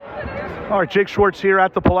All right, Jake Schwartz here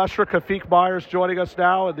at the Palestra. Kafik Myers joining us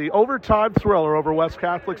now in the overtime thriller over West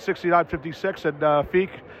Catholic, 69-56. And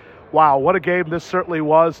Feek, wow, what a game this certainly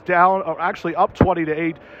was. Down, or actually up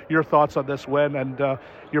 20-8. Your thoughts on this win? And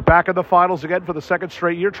you're back in the finals again for the second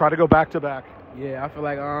straight year, trying to go back-to-back. Yeah, I feel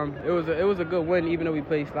like it was a good win, even though we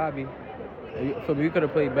played sloppy. So we could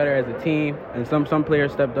have played better as a team, and some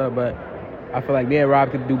players stepped up, but I feel like me and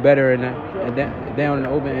Rob could do better down in the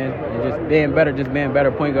open end and just being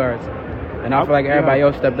better point guards. And I feel like everybody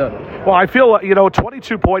else stepped up. Well, I feel,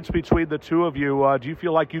 22 points between the two of you. Do you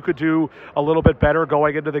feel like you could do a little bit better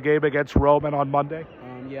going into the game against Roman on Monday?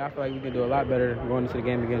 Yeah, I feel like we can do a lot better going into the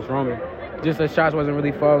game against Roman. Just the shots wasn't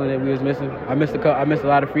really falling that we was missing. I missed a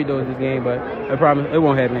lot of free throws this game, but I promise it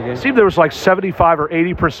won't happen again. It seemed there was like 75 or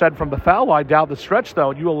 80% from the foul line down the stretch, though,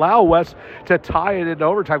 and you allow West to tie it into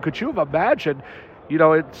overtime. Could you have imagined?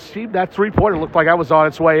 It seemed that three-pointer looked like that was on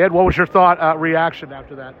its way in. What was your reaction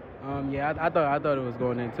after that? I thought it was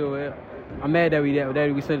going into it. I'm mad that we sent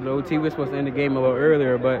it to OT. We were supposed to end the game a little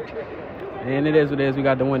earlier, but and it is what it is. We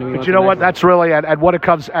got the win. But you know what? That's really and what it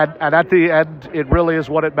comes and at the end, it really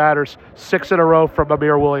is what it matters. 6 in a row from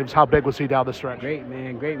Amir Williams. How big was he down the stretch? Great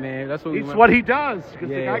man. That's what he does because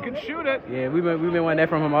the guy can shoot it. Yeah, we've been wanting that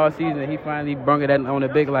from him all season. He finally brung it on the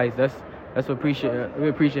big lights. We appreciate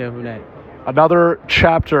him for that. Another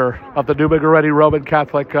chapter of the Newman Goretti Roman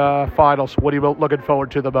Catholic finals. What are you looking forward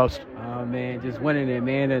to the most? Oh, man, just winning it,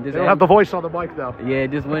 man. They don't have the voice on the mic, though. Yeah,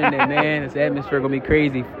 just winning it, man. This atmosphere going to be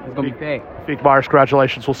crazy. It's going to be packed. Feek Myers,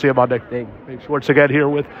 congratulations. We'll see you Monday. Thanks. Schwartz again here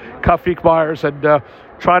with Feek Myers and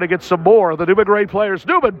trying to get some more of the Newman Goretti players.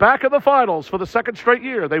 Newman back in the finals for the second straight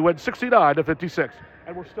year. They win 69-56.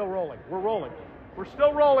 And we're still rolling. We're rolling. We're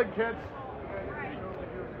still rolling, kids.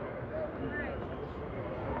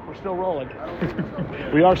 We're still rolling.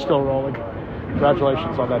 We are still rolling.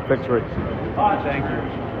 Congratulations on that victory. Thank you.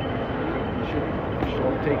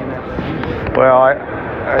 Taking that. Well,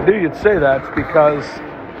 I knew you'd say that because,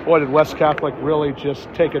 boy, did West Catholic really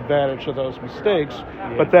just take advantage of those mistakes.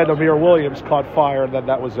 Yeah. But then Amir Williams caught fire, and then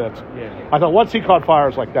that was it. Yeah. I thought once he caught fire, I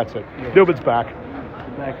was like, that's it. Yeah. Newman's back.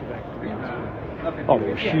 Back-to-back. Oh,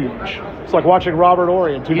 they're huge. It's like watching Robert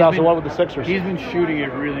Horry in 2001 with the Sixers. He's been shooting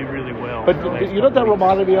it really, really well. But you know what that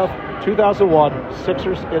reminded me of? 2001,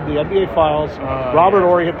 Sixers in the NBA Finals. Robert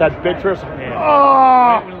Horry hit that big three. Yeah.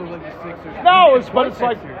 Oh! No, it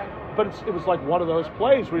was like one of those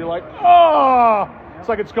plays where you're like, oh! It's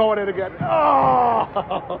like it's going in again.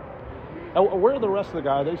 Oh! And where are the rest of the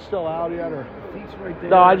guys? Are they still out yet? Or? He's right there.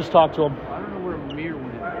 No, I just talked to him. I don't know where Amir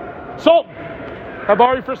went. Sultan! Can I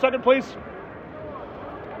borrow you for a second, please?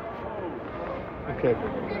 Okay.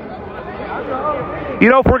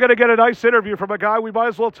 If we're going to get a nice interview from a guy, we might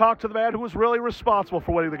as well talk to the man who was really responsible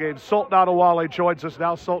for winning the game. Sultan Adewale joins us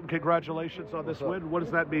now. Sultan, congratulations on this win. What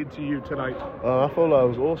does that mean to you tonight? I feel like it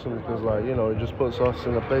was awesome because, it just puts us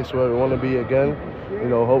in a place where we want to be again.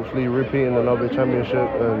 Hopefully repeating another championship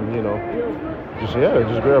and, just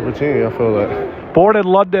a great opportunity, I feel like. Born in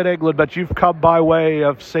London, England, but you've come by way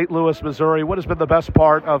of St. Louis, Missouri. What has been the best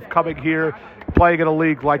part of coming here, playing in a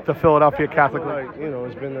league like the Philadelphia Catholic League?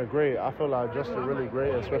 It's been great. I feel like just really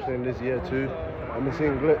great, especially in this year too. I've been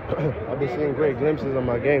seeing great glimpses of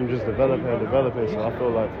my game just developing. So I feel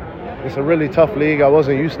like it's a really tough league. I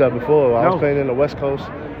wasn't used to that before. I was playing in the West Coast.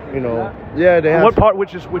 They have what part?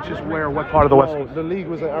 Which is where? What part of the West Coast? The league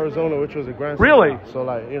was in Arizona, which was a grand. Really? So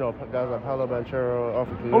guys like Paolo Banchero,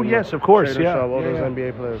 Alfred Pulino. Oh yes, of course, Shaw, all those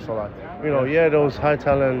NBA players. So those high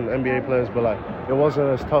talent NBA players, but it wasn't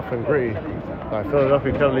as tough and gritty.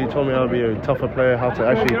 Philadelphia Catholic told me how to be a tougher player, how to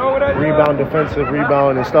actually rebound, defensive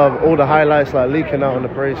rebound and stuff. All the highlights leaking out on the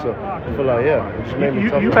parade. So I feel it just made me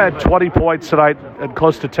tougher. You had 20 points tonight and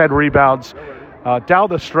close to 10 rebounds down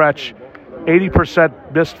the stretch.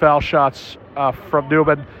 80% missed foul shots from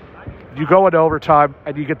Newman. You go into overtime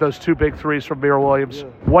and you get those two big threes from Amir Williams. Yeah.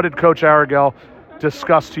 What did Coach Aragel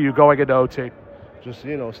discuss to you going into OT? Just,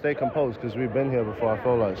 stay composed because we've been here before, I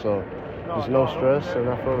feel like. So there's no stress, and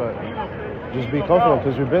I feel like just be confident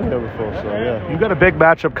because we've been here before. So, yeah. You got a big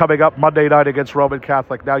matchup coming up Monday night against Roman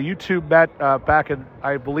Catholic. Now, you two met back in,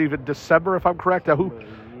 I believe, in December, if I'm correct. Now, who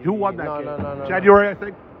won that game? No. January, I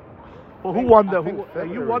think? Well, who won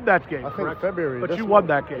you won that game, I correct? think February. But you won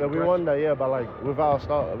that game. Yeah, we won that, but without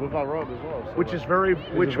Rob as well. So which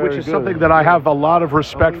is something that I have a lot of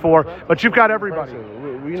respect for. But you've got everybody.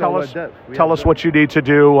 Tell us what you need to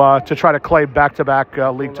do to try to claim back-to-back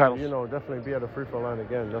league titles. Definitely be at the free throw line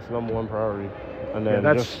again. That's number one priority. And then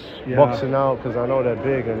boxing out because I know they're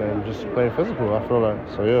big, and then just playing physical. I feel like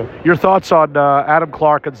so. Your thoughts on Adam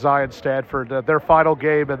Clark and Zion Stanford, their final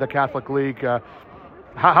game in the Catholic League?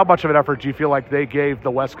 How much of an effort do you feel like they gave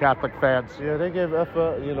the West Catholic fans? Yeah, they gave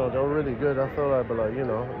effort. You know, they were really good. I feel like, but like, you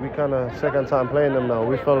know, we kind of second time playing them now.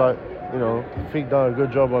 We feel like, you know, Feek done a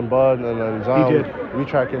good job on Bud, and then Zion. He did. We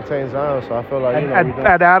try to contain Zion, so I feel like,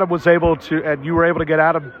 And Adam was able to, and you were able to get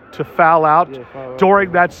Adam to foul out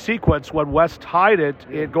during that sequence when West tied it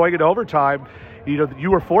in going into overtime. You know, you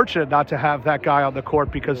were fortunate not to have that guy on the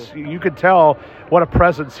court because you can tell what a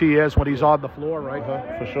presence he is when he's on the floor, right?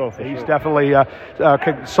 For sure. He's definitely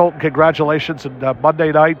Sultan. Congratulations! And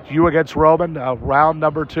Monday night, you against Roman, round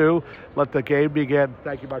number 2. Let the game begin.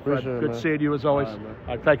 Thank you, my friend. Appreciate it, Good man. seeing you as always. All right, man.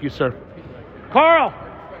 All right, thank you, sir. Carl.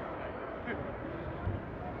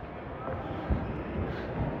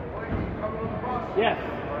 Yes.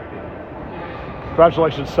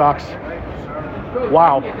 Congratulations, Sox.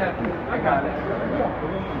 Wow. I got it.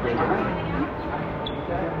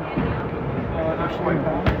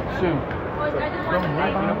 Soon.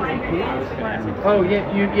 Oh yeah,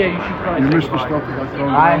 you should probably. You missed the stuff about throwing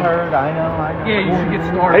I around. heard, I know. Yeah, you should get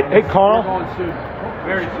started. Hey, Carl. We're going soon.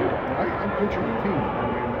 Very soon. I'm coaching the team.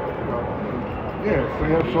 Yeah, if they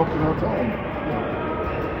have something, I'll tell them.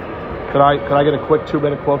 Can I get a quick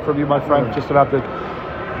 2-minute quote from you, my friend? Just about the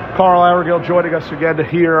Carl Aragill joining us again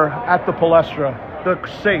here at the Palestra. The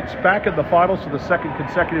Saints back in the finals for the second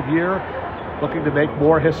consecutive year, looking to make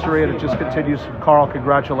more history, and it just continues. Carl,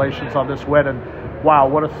 congratulations on this win, and wow,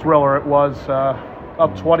 what a thriller it was.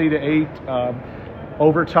 Up 20-8,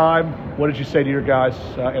 overtime. What did you say to your guys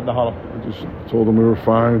in the huddle? I just told them we were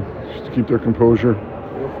fine, just to keep their composure.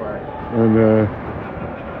 And,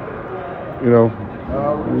 you know,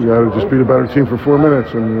 we got to just be the better team for 4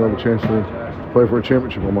 minutes, and we'll have a chance to play for a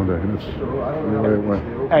championship on Monday. And that's the way it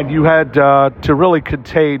went. And you had to really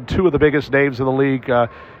contain two of the biggest names in the league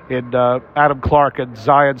in Adam Clark and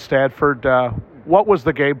Zion Stanford. What was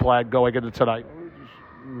the game plan going into tonight?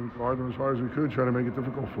 We guard them as hard as we could, try to make it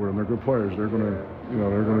difficult for them. They're good players. They're going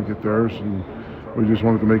to get theirs, and we just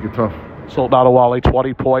wanted to make it tough. Sultan Adewale,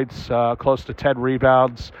 20 points, close to 10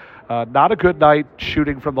 rebounds. Not a good night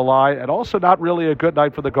shooting from the line, and also not really a good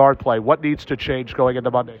night for the guard play. What needs to change going into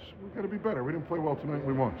Monday? We've got to be better. We didn't play well tonight.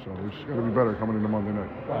 We won, so we just got to be better coming into Monday night.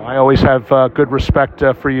 I always have good respect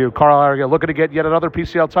for you. Carl Aragill looking to get yet another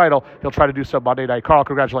PCL title. He'll try to do so Monday night. Carl,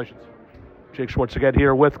 congratulations. Jake Schwartz again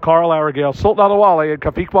here with Carl Aragill, Sultan Adewale, and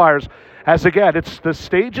Kafik Myers. As again, it's the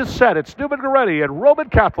stage is set. It's Newman Goretti and Roman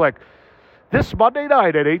Catholic this Monday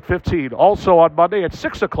night at 8:15. Also on Monday at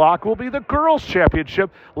 6 o'clock will be the Girls'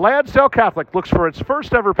 Championship. Lansdale Catholic looks for its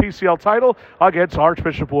first ever PCL title against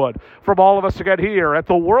Archbishop Wood. From all of us again here at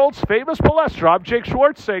the world's famous Palestra, I'm Jake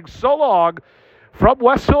Schwartz saying so long from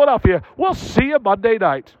West Philadelphia. We'll see you Monday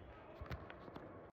night.